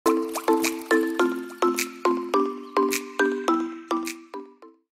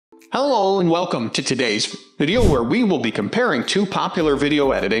Hello and welcome to today's video where we will be comparing two popular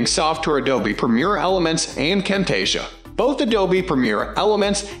video editing software, Adobe Premiere Elements and Camtasia. Both Adobe Premiere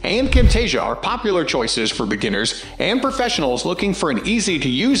Elements and Camtasia are popular choices for beginners and professionals looking for an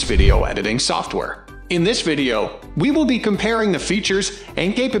easy-to-use video editing software. In this video, we will be comparing the features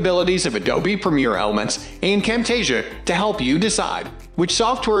and capabilities of Adobe Premiere Elements and Camtasia to help you decide which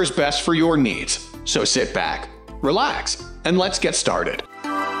software is best for your needs. So sit back, relax, and let's get started.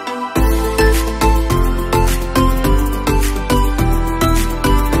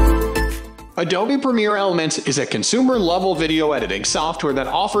 Adobe Premiere Elements is a consumer-level video editing software that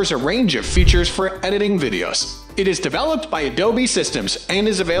offers a range of features for editing videos. It is developed by Adobe Systems and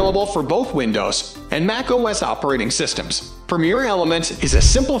is available for both Windows and Mac OS operating systems. Premiere Elements is a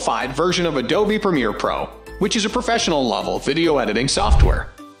simplified version of Adobe Premiere Pro, which is a professional-level video editing software.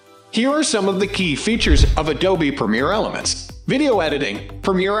 Here are some of the key features of Adobe Premiere Elements. Video editing.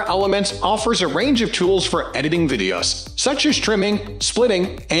 Premiere Elements offers a range of tools for editing videos, such as trimming,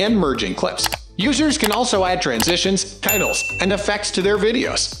 splitting, and merging clips. Users can also add transitions, titles, and effects to their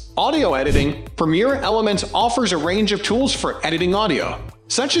videos. Audio editing. Premiere Elements offers a range of tools for editing audio,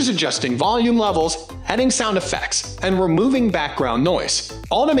 such as adjusting volume levels, adding sound effects, and removing background noise.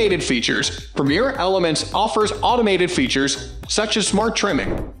 Automated features. Premiere Elements offers automated features such as smart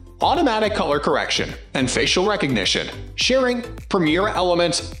trimming, automatic color correction, and facial recognition. Sharing. Premiere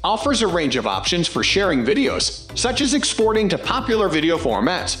Elements offers a range of options for sharing videos, such as exporting to popular video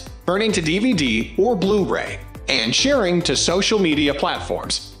formats, turning to DVD or Blu-ray, and sharing to social media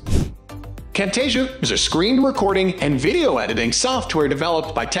platforms. Camtasia is a screen recording and video editing software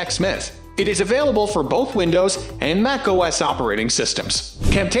developed by TechSmith. It is available for both Windows and Mac OS operating systems.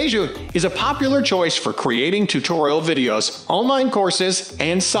 Camtasia is a popular choice for creating tutorial videos, online courses,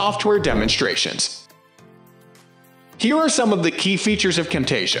 and software demonstrations. Here are some of the key features of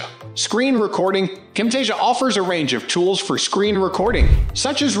Camtasia. Screen recording. Camtasia offers a range of tools for screen recording,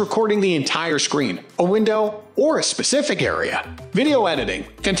 such as recording the entire screen, a window, or a specific area. Video editing.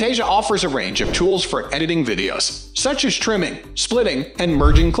 Camtasia offers a range of tools for editing videos, such as trimming, splitting, and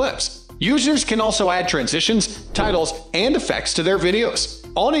merging clips. Users can also add transitions, titles, and effects to their videos.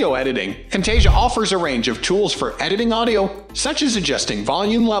 Audio editing. Camtasia offers a range of tools for editing audio, such as adjusting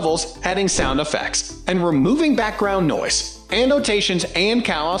volume levels, adding sound effects, and removing background noise. Annotations and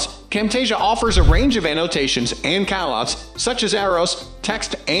callouts. Camtasia offers a range of annotations and callouts, such as arrows,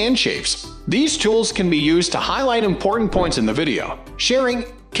 text, and shapes. These tools can be used to highlight important points in the video. Sharing.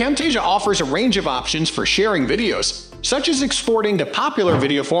 Camtasia offers a range of options for sharing videos, such as exporting to popular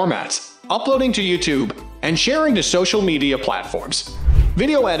video formats, uploading to YouTube, and sharing to social media platforms.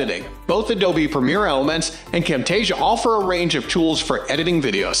 Video editing. Both Adobe Premiere Elements and Camtasia offer a range of tools for editing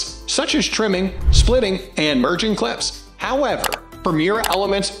videos, such as trimming, splitting, and merging clips. However, Premiere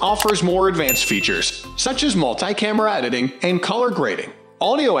Elements offers more advanced features, such as multi-camera editing and color grading.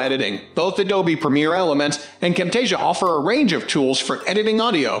 Audio editing. Both Adobe Premiere Elements and Camtasia offer a range of tools for editing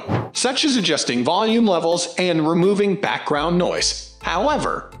audio, such as adjusting volume levels and removing background noise.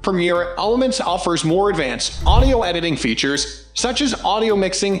 However, Premiere Elements offers more advanced audio editing features, such as audio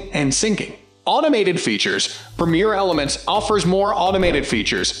mixing and syncing. Automated features. Premiere Elements offers more automated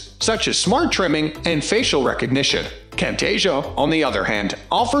features, such as smart trimming and facial recognition. Camtasia, on the other hand,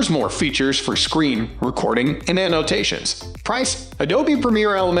 offers more features for screen recording and annotations. Price. Adobe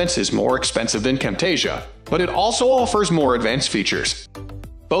Premiere Elements is more expensive than Camtasia, but it also offers more advanced features.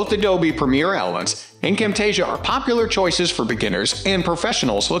 Both Adobe Premiere Elements and Camtasia are popular choices for beginners and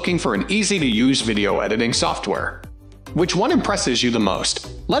professionals looking for an easy-to-use video editing software. Which one impresses you the most?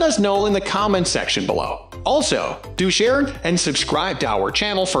 Let us know in the comments section below. Also, do share and subscribe to our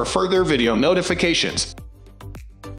channel for further video notifications.